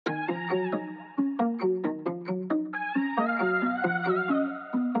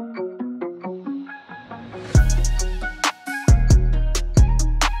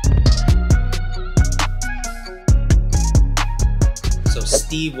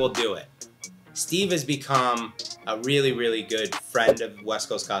Steve will do it. Steve has become a really, really good friend of West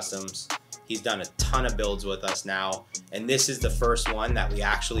Coast Customs. He's done a ton of builds with us now, and this is the first one that we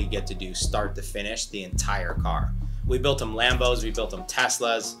actually get to do start to finish the entire car. We built him Lambos, we built him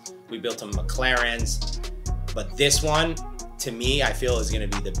Teslas, we built him McLarens, but this one, to me, I feel is gonna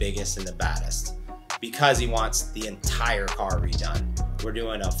be the biggest and the baddest because he wants the entire car redone. We're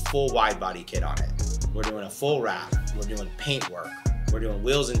doing a full wide body kit on it. We're doing a full wrap. We're doing paint work. We're doing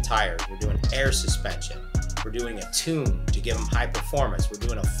wheels and tires. We're doing air suspension. We're doing a tune to give him high performance. We're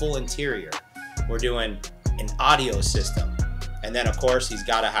doing a full interior. We're doing an audio system. And then of course, he's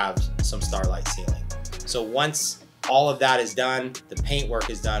gotta have some Starlight sealing. So once all of that is done, the paint work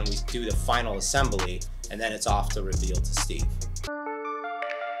is done, we do the final assembly, and then it's off to reveal to Steve.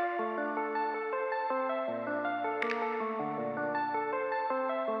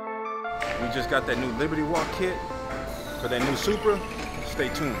 We just got that new Liberty Walk kit for that new Supra. Stay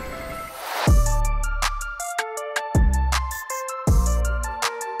tuned.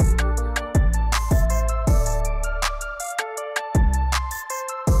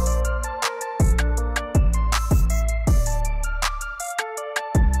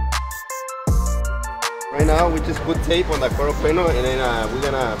 Right now we just put tape on the coral panel, and then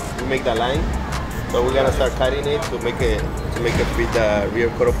we make the line. So we're gonna start cutting it to make it fit the rear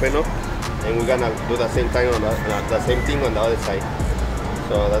coral panel, and we're gonna do the same thing on the same thing on the other side.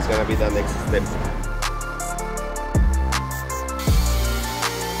 So that's gonna be the next step.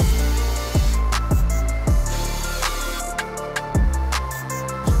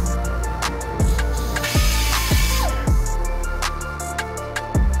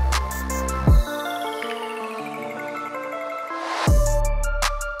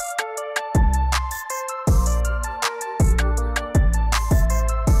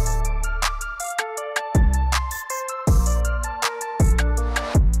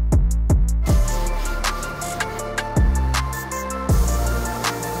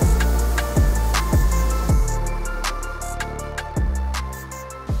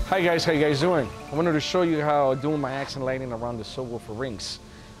 Hi guys, how you guys doing? I wanted to show you how I'm doing my accent lighting around the subwoofer rings.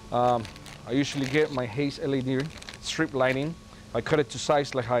 I usually get my Haze LED strip lighting. I cut it to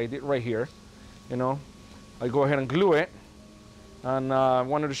size like how I did right here. You know, I go ahead and glue it. And I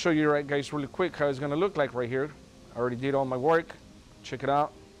wanted to show you guys really quick how it's gonna look like right here. I already did all my work. Check it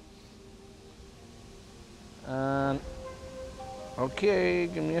out. And okay,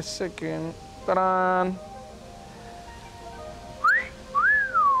 give me a second. Ta-da!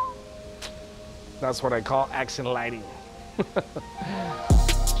 That's what I call accent lighting.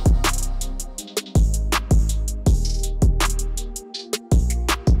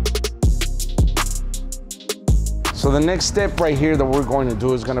 So the next step right here that we're going to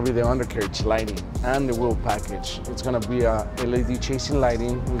do is going to be the undercarriage lighting and the wheel package. It's going to be a LED chasing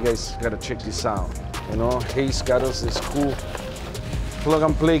lighting. You guys got to check this out. You know, Haze got us this cool plug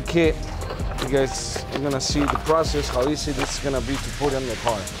and play kit. You guys are going to see the process, how easy this is going to be to put in the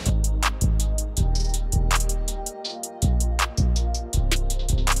car.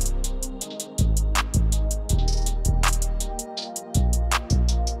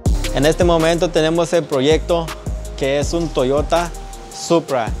 En este momento tenemos el proyecto que es un Toyota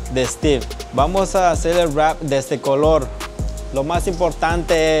Supra de Steve. Vamos a hacer el wrap de este color. Lo más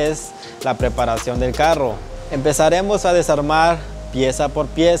importante es la preparación del carro. Empezaremos a desarmar pieza por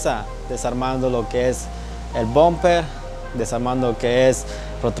pieza, desarmando lo que es el bumper, desarmando lo que es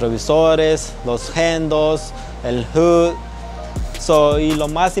retrovisores, los hendos, el hood. Y lo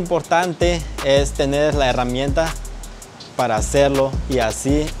más importante es tener la herramienta para hacerlo y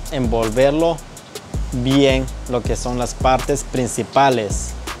así envolverlo bien lo que son las partes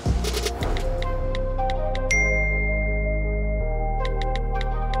principales.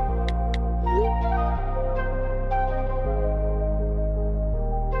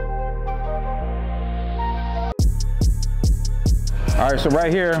 All right, so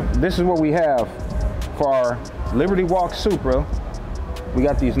right here, this is what we have for our Liberty Walk Supra. We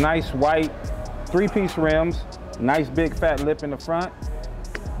got these nice white 3-piece rims. Nice big fat lip in the front.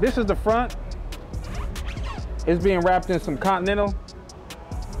 This is the front. It's being wrapped in some Continental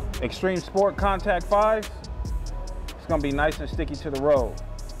Extreme Sport Contact 5s. It's gonna be nice and sticky to the road.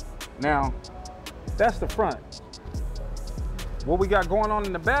 Now, that's the front. What we got going on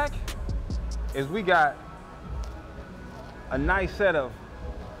in the back is we got a nice set of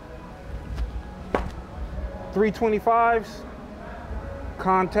 325s,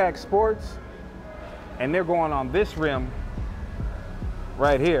 Contact Sports, and they're going on this rim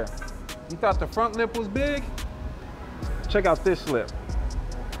right here. You thought the front lip was big? Check out this lip.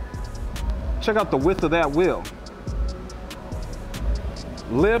 Check out the width of that wheel.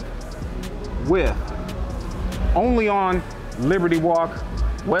 lip width. Only on Liberty Walk,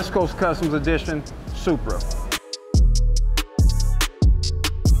 West Coast Customs Edition, Supra.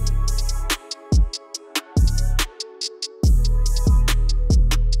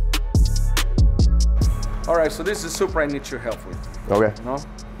 All right, so this is Supra I need your help with. Okay. You know?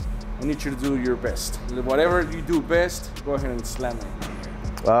 I need you to do your best. Whatever you do best, go ahead and slam it.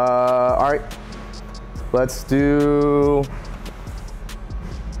 All right. Let's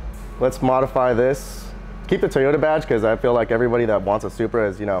modify this. Keep the Toyota badge, because I feel like everybody that wants a Supra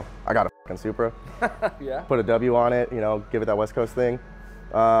is, you know, I got a fucking Supra. Yeah. Put a W on it, you know, give it that West Coast thing.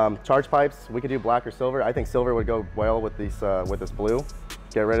 Charge pipes, we could do black or silver. I think silver would go well with these with this blue.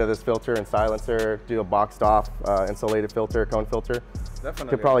 Get rid of this filter and silencer, do a boxed off insulated filter, cone filter.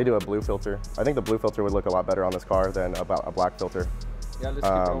 Definitely. Could probably do a blue filter. I think the blue filter would look a lot better on this car than a black filter. Yeah, let's keep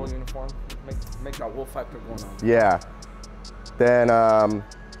it all uniform. Make that wolf factor going on. Yeah. Then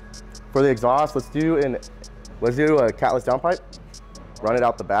for the exhaust, let's do a catless downpipe. Run it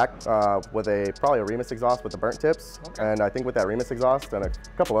out the back with probably a Remus exhaust with the burnt tips. Okay. And I think with that Remus exhaust and a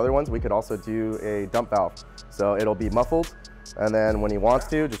couple other ones, we could also do a dump valve. So it'll be muffled. And then when he wants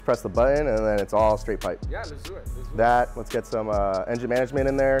to, just press the button and then it's all straight pipe. Yeah, let's do it. Let's get some engine management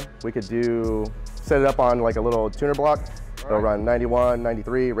in there. We could set it up on like a little tuner block. It'll run 91,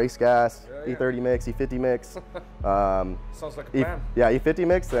 93, race gas, E30 mix, E50 mix. Sounds like a plan. Yeah, E50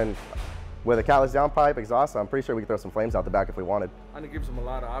 mix, and with a catless downpipe exhaust, I'm pretty sure we could throw some flames out the back if we wanted. And it gives him a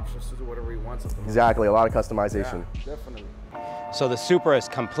lot of options to do whatever he wants. Exactly, a lot of customization. Yeah, definitely. So the Supra is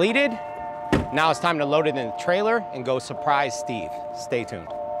completed. Now it's time to load it in the trailer and go surprise Steve. Stay tuned.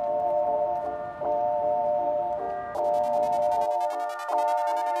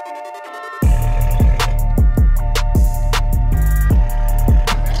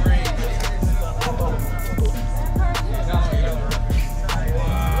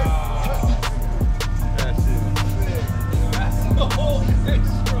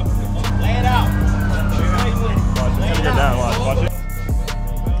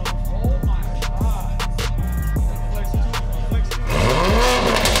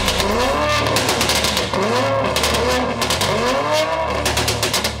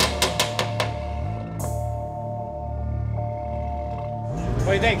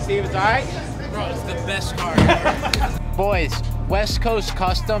 What do you think, Steve? It's all right? Bro, it's the best car ever. Boys, West Coast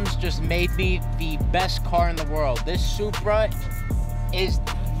Customs just made me the best car in the world. This Supra is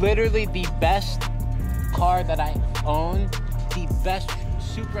literally the best car that I own, the best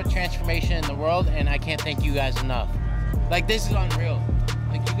Supra transformation in the world, and I can't thank you guys enough. Like, this is unreal.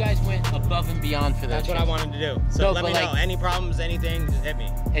 Like, you guys went above and beyond for that. That's what I wanted to do. So let me know. Any problems, anything, just hit me.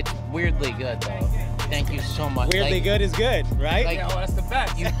 It's weirdly good, though. Thank you so much. Weirdly good is good, right? Like, Yeah, well, that's the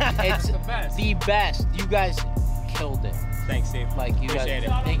best. It's the best. The best. You guys killed it. Thanks, Steve. Like, you Appreciate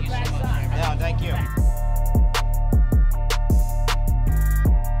guys, it. thank you so much. Yeah, thank you.